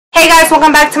Hey guys,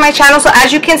 welcome back to my channel. So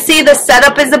as you can see, the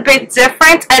setup is a bit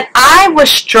different and I was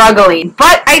struggling,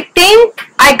 but I think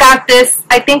I got this.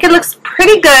 I think it looks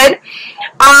pretty good.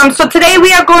 So today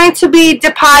we are going to be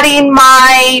depotting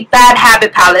my Bad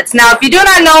Habit palettes. Now if you do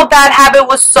not know, Bad Habit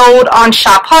was sold on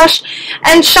Shop Hush,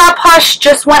 and Shop Hush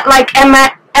just went like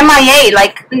MIA,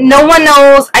 like no one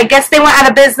knows. I guess they went out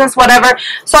of business, whatever.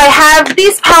 So I have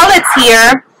these palettes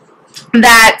here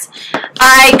that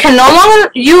I can no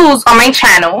longer use on my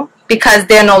channel because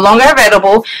they're no longer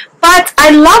available, but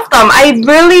I love them. I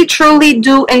really truly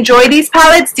do enjoy these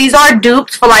palettes. These are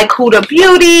dupes for like Huda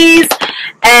Beauties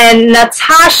and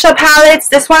Natasha palettes.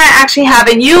 This one I actually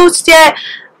haven't used yet,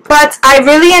 but I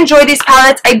really enjoy these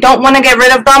palettes. I don't want to get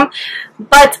rid of them,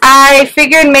 but I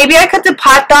figured maybe I could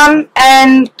depot them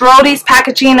and throw these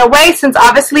packaging away, since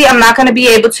obviously I'm not going to be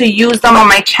able to use them on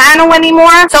my channel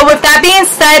anymore. So with that being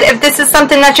said, if this is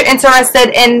something that you're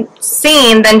interested in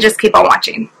seeing, then just keep on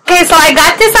watching. Okay, so I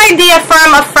got this idea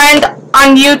from a friend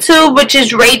on YouTube, which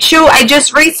is Rachaels. I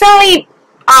just recently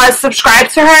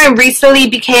subscribed to her and recently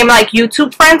became like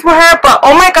YouTube friends with her, but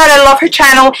oh my god, I love her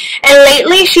channel. And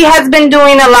lately she has been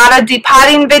doing a lot of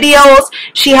depotting videos.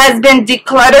 She has been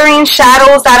decluttering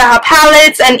shadows out of her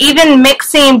palettes and even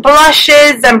mixing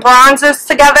blushes and bronzers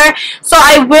together. So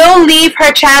I will leave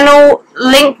her channel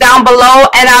link down below,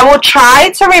 and I will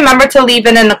try to remember to leave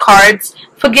it in the cards.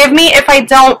 Forgive me if I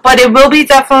don't, but it will be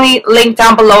definitely linked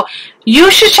down below.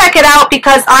 You should check it out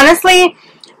because honestly,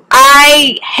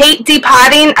 I hate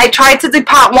depotting. I tried to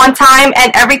depot one time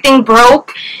and everything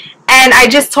broke, and I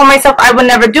just told myself I would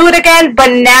never do it again.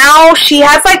 But now she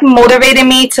has like motivated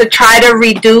me to try to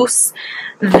reduce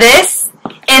this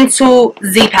into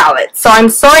Z palettes. So I'm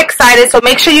so excited. So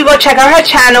make sure you go check out her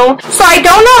channel. So I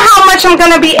don't know how much I'm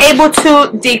going to be able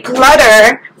to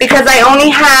declutter because I only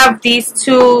have these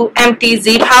two empty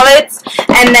Z palettes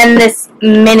and then this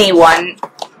mini one.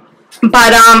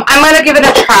 But I'm going to give it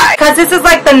a try. Because this is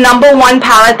like the #1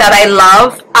 palette that I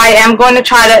love. I am going to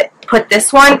try to put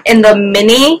this one in the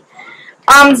mini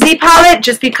Z palette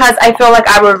just because I feel like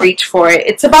I would reach for it.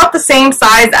 It's about the same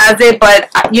size as it, but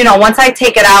you know, once I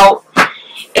take it out,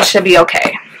 it should be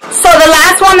okay. So the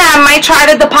last one that I might try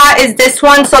to depot is this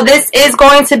one. So this is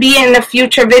going to be in a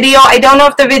future video. I don't know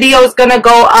if the video is going to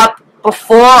go up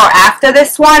before or after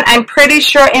this one. I'm pretty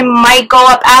sure it might go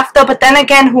up after, but then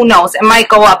again, who knows, it might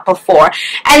go up before.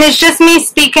 And it's just me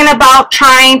speaking about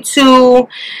trying to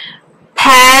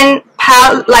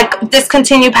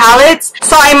discontinue palettes.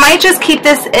 So I might just keep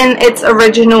this in its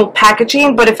original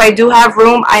packaging, but if I do have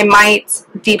room, I might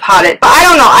depot it. But I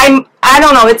don't know. I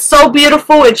don't know. It's so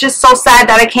beautiful. It's just so sad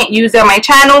that I can't use it on my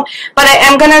channel. But I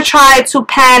am going to try to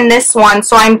pan this one.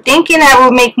 So I'm thinking that it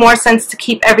would make more sense to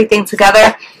keep everything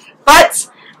together. But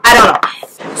I don't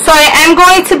know. So I am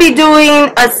going to be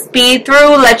doing a speed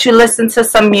through, let you listen to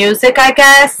some music, I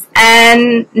guess.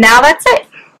 And now that's it.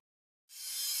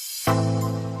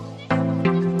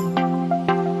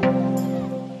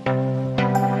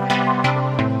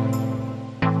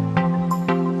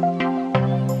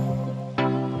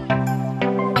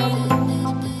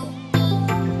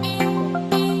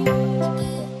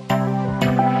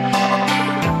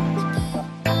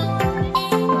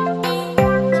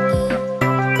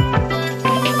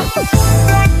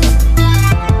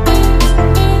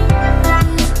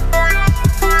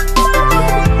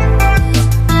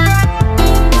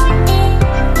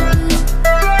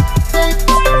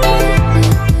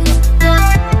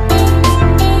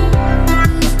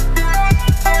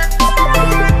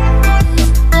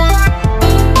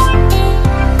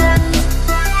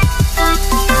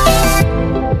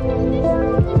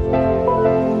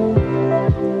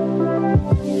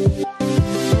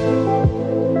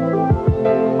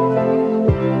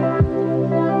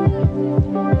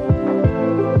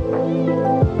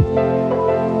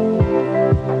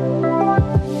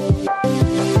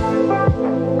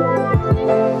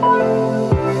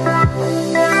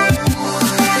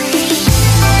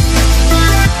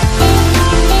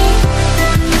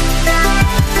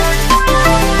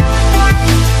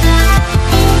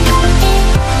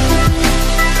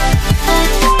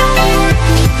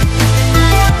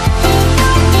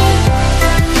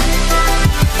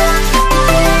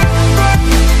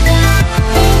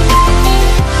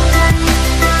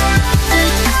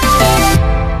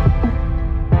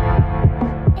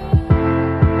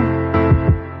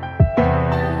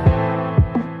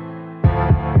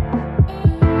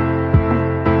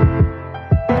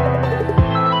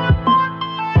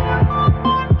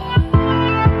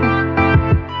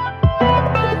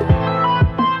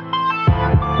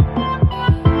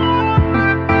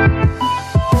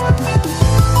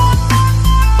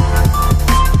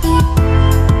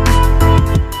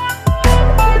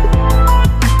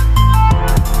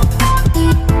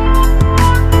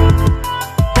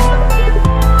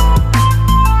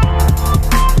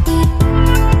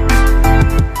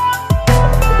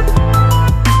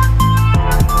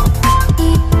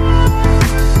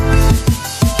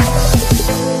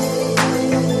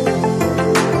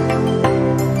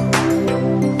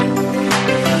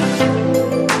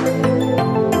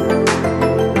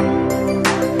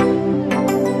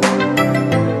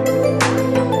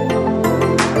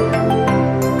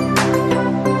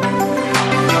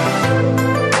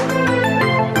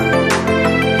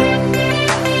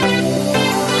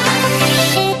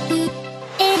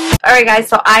 Alright guys,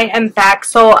 so I am back.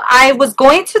 So I was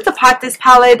going to depot this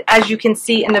palette, as you can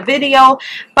see in the video,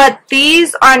 but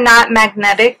these are not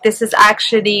magnetic. This is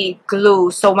actually glue.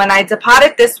 So when I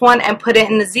depotted this one and put it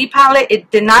in the Z palette,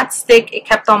 it did not stick. It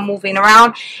kept on moving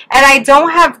around. And I don't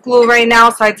have glue right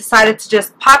now, so I decided to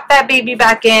just pop that baby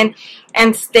back in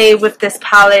and stay with this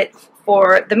palette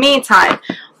for the meantime.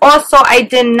 Also, I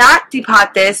did not depot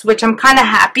this, which I'm kind of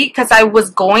happy because I was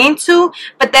going to,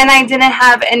 but then I didn't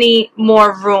have any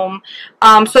more room.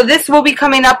 So this will be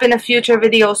coming up in a future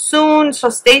video soon, so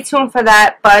stay tuned for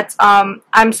that. But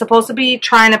I'm supposed to be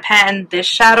trying to pan this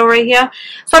shadow right here.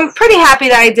 So I'm pretty happy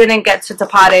that I didn't get to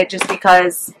depot it just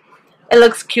because it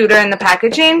looks cuter in the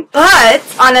packaging. But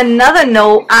on another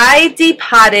note, I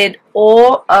depotted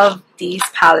all of these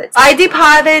palettes. I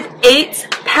depotted 8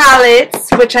 palettes,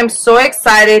 which I'm so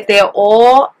excited. They're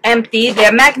all empty.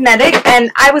 They're magnetic,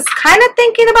 and I was kind of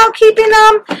thinking about keeping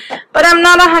them, but I'm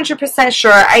not 100%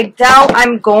 sure. I doubt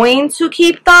I'm going to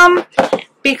keep them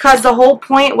because the whole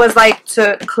point was like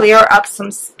to clear up some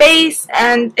space,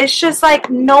 and it's just like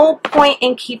no point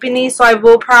in keeping these, so I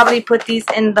will probably put these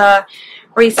in the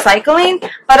recycling,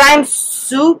 but I'm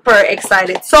super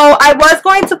excited. So I was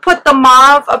going to put the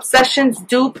Mauve Obsessions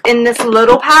dupe in this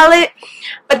little palette,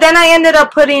 but then I ended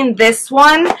up putting this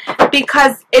one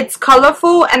because it's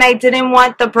colorful and I didn't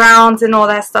want the browns and all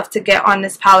that stuff to get on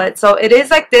this palette. So it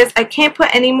is like this. I can't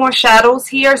put any more shadows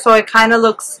here, so it kind of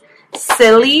looks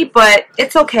silly, but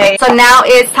it's okay. So now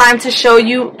it's time to show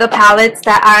you the palettes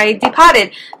that I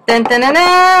depotted. Dun, dun, dun,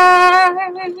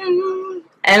 dun.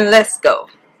 And let's go.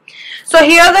 So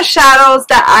here are the shadows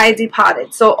that I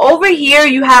depotted. So over here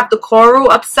you have the Coral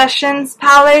Obsessions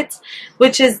palette,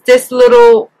 which is this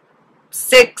little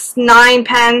 6-9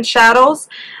 pan shadows.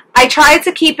 I tried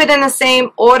to keep it in the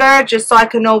same order just so I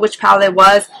could know which palette it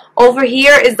was. Over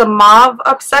here is the Mauve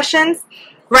Obsessions.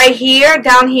 Right here,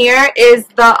 down here, is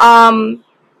the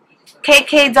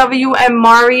KKW and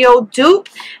Mario dupe,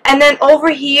 and then over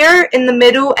here in the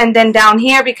middle and then down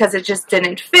here, because it just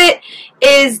didn't fit,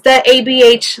 is the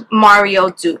ABH Mario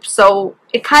dupe. So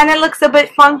it kind of looks a bit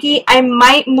funky. I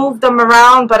might move them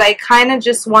around, but I kind of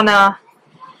just want to,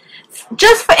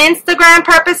 just for Instagram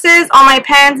purposes, on my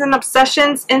Pans and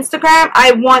Obsessions Instagram,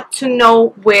 I want to know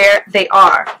where they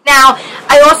are. Now,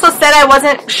 I also said I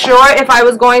wasn't sure if I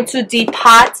was going to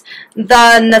depot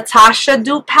the Natasha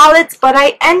dupe palettes, but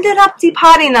I ended up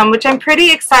depotting them, which I'm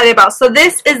pretty excited about. So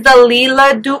this is the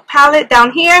Leela dupe palette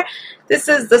down here. This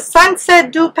is the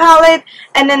Sunset dupe palette,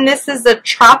 and then this is the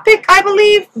Tropic, I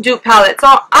believe, dupe palette.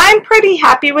 So I'm pretty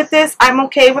happy with this. I'm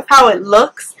okay with how it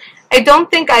looks. I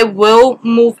don't think I will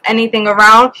move anything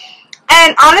around.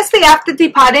 And honestly, after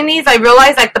depotting these, I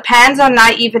realized like the pans are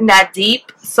not even that deep.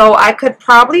 So I could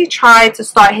probably try to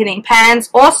start hitting pans.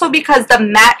 Also because the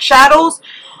matte shadows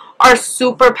are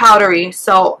super powdery.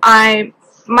 So I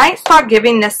might start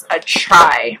giving this a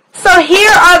try. So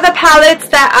here are the palettes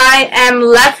that I am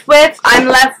left with. I'm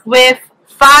left with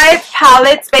 5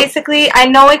 palettes basically. I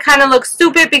know it kind of looks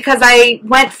stupid because I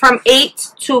went from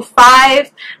 8 to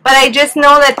 5, but I just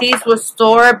know that these will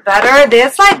store better.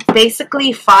 There's like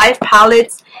basically 5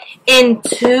 palettes in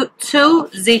two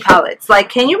Z palettes. Like,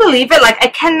 can you believe it? Like, I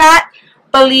cannot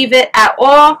believe it at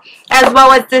all. As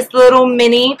well as this little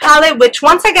mini palette, which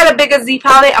once I get a bigger Z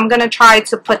palette, I'm going to try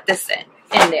to put this in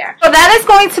there. So that is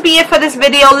going to be it for this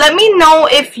video. Let me know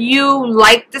if you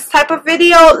like this type of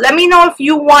video. Let me know if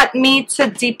you want me to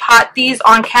depot these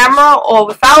on camera or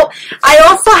without. I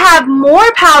also have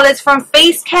more palettes from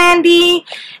Face Candy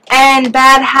and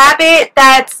Bad Habit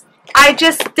that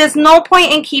there's no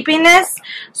point in keeping this.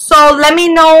 So let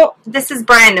me know. This is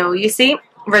brand new, you see?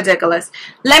 Ridiculous.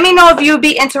 Let me know if you'd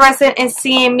be interested in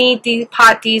seeing me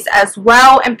depot these as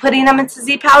well and putting them into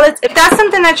Z palettes. If that's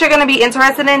something that you're going to be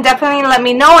interested in, definitely let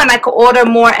me know and I could order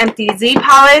more empty Z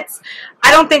palettes.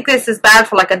 I don't think this is bad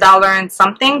for like $1 and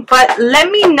something, but let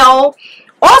me know.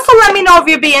 Also, let me know if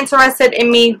you'd be interested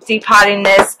in me depotting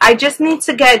this. I just need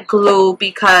to get glue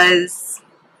because,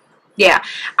 yeah.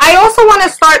 I also want to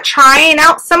start trying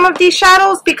out some of these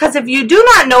shadows because if you do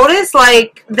not notice,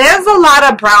 like, there's a lot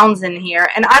of browns in here.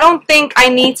 And I don't think I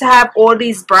need to have all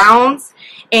these browns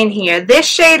in here. This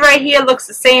shade right here looks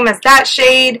the same as that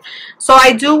shade. So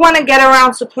I do want to get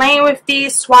around to playing with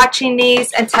these, swatching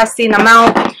these, and testing them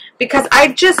out. Because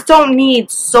I just don't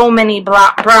need so many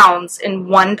browns in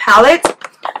one palette.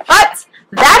 But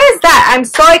that is that. I'm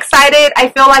so excited. I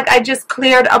feel like I just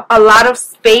cleared up a lot of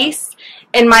space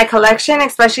in my collection,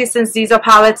 especially since these are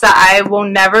palettes that I will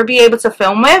never be able to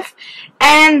film with.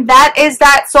 And that is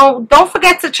that. So don't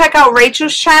forget to check out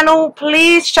Rachael's channel.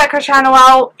 Please check her channel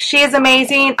out. She is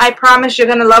amazing. I promise you're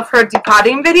going to love her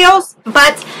depotting videos.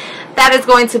 But that is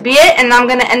going to be it, and I'm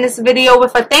going to end this video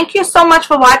with a thank you so much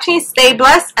for watching. Stay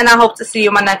blessed, and I hope to see you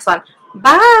in my next one.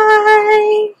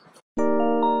 Bye.